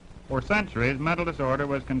For centuries, mental disorder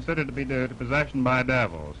was considered to be due to possession by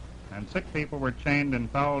devils, and sick people were chained in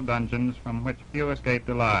foul dungeons from which few escaped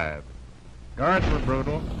alive. Guards were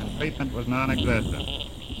brutal, and treatment was non-existent.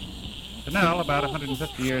 Chanel, about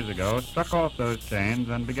 150 years ago, struck off those chains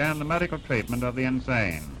and began the medical treatment of the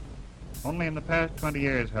insane. Only in the past 20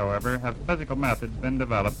 years, however, have physical methods been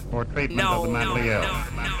developed for treatment of the mentally ill.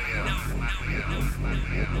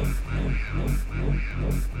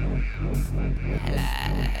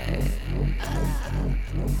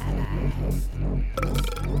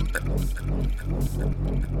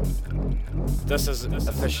 This is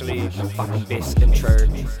officially the fucking best intro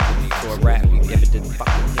to a rap we ever did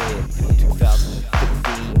fucking here from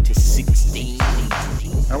 2015 to 16.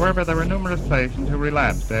 However, there were numerous patients who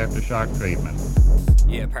relapsed after shock treatment.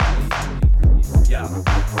 Yeah, apparently. Yeah.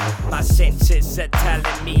 My senses are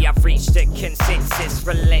telling me I've reached a consensus.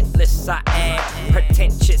 Relentless I am,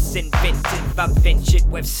 pretentious, inventive. I've ventured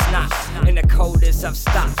with snot in the coldest of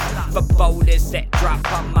stops. For boulders that drop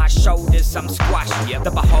on my shoulders, I'm squashed.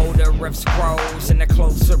 The beholder of scrolls, and the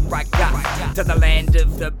closer I got to the land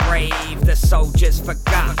of the brave, the soldiers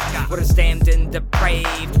forgot what is damned and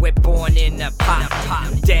depraved. We're born in a pot,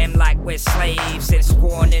 damn like we're slaves and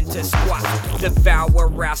sworn into squat.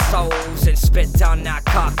 Devour our souls and spit on our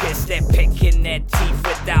carcass. They're picking their teeth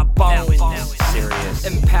without bones. Serious.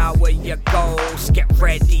 Empower your goals. Get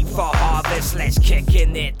ready for harvest. Let's kick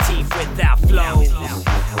in their teeth without flows.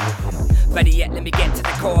 Better yet, let me get to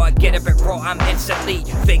the core. Get a bit raw. I'm instantly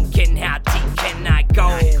thinking, how deep can I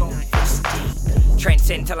go?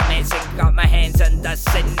 Transcend till I'm dancing. Got my hands on the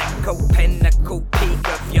cynical pinnacle peak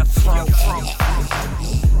of your throat.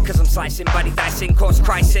 Cause I'm slicing, buddy, dicing, cause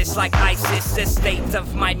crisis like ISIS. The state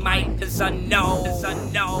of my mind is unknown.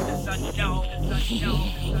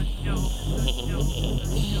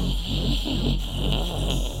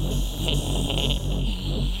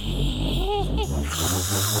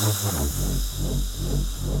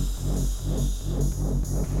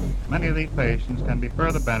 Many of these patients can be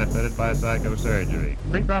further benefited by psychosurgery.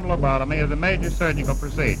 Prefrontal lobotomy is a major surgical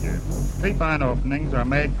procedure. Three fine openings are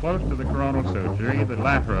made close to the coronal suture, either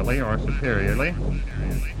laterally or superiorly.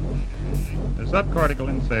 The subcortical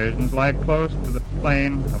incisions lie close to the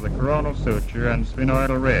plane of the coronal suture and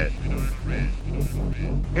sphenoidal ridge.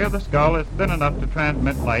 Here the skull is thin enough to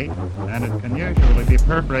transmit light, and it can usually be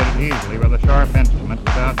perforated easily with a sharp instrument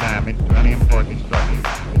without damage to any important structure.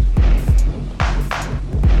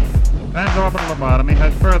 Transorbital lobotomy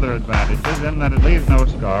has further advantages in that it leaves no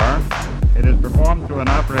scar, it is performed through an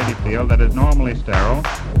operating field that is normally sterile,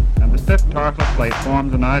 and the stiff tarsal plate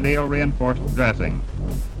forms an ideal reinforced dressing.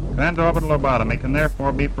 Transorbital lobotomy can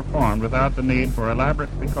therefore be performed without the need for elaborate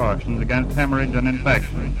precautions against hemorrhage and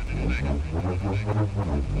infection.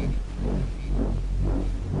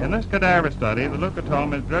 In this cadaver study, the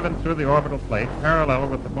leucotome is driven through the orbital plate parallel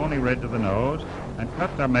with the bony ridge of the nose, and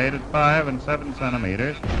cuts are made at 5 and 7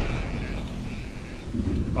 centimeters,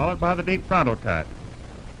 followed by the deep frontal cut.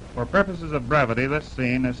 For purposes of brevity, this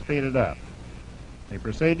scene is speeded up. The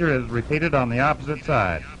procedure is repeated on the opposite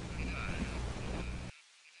side.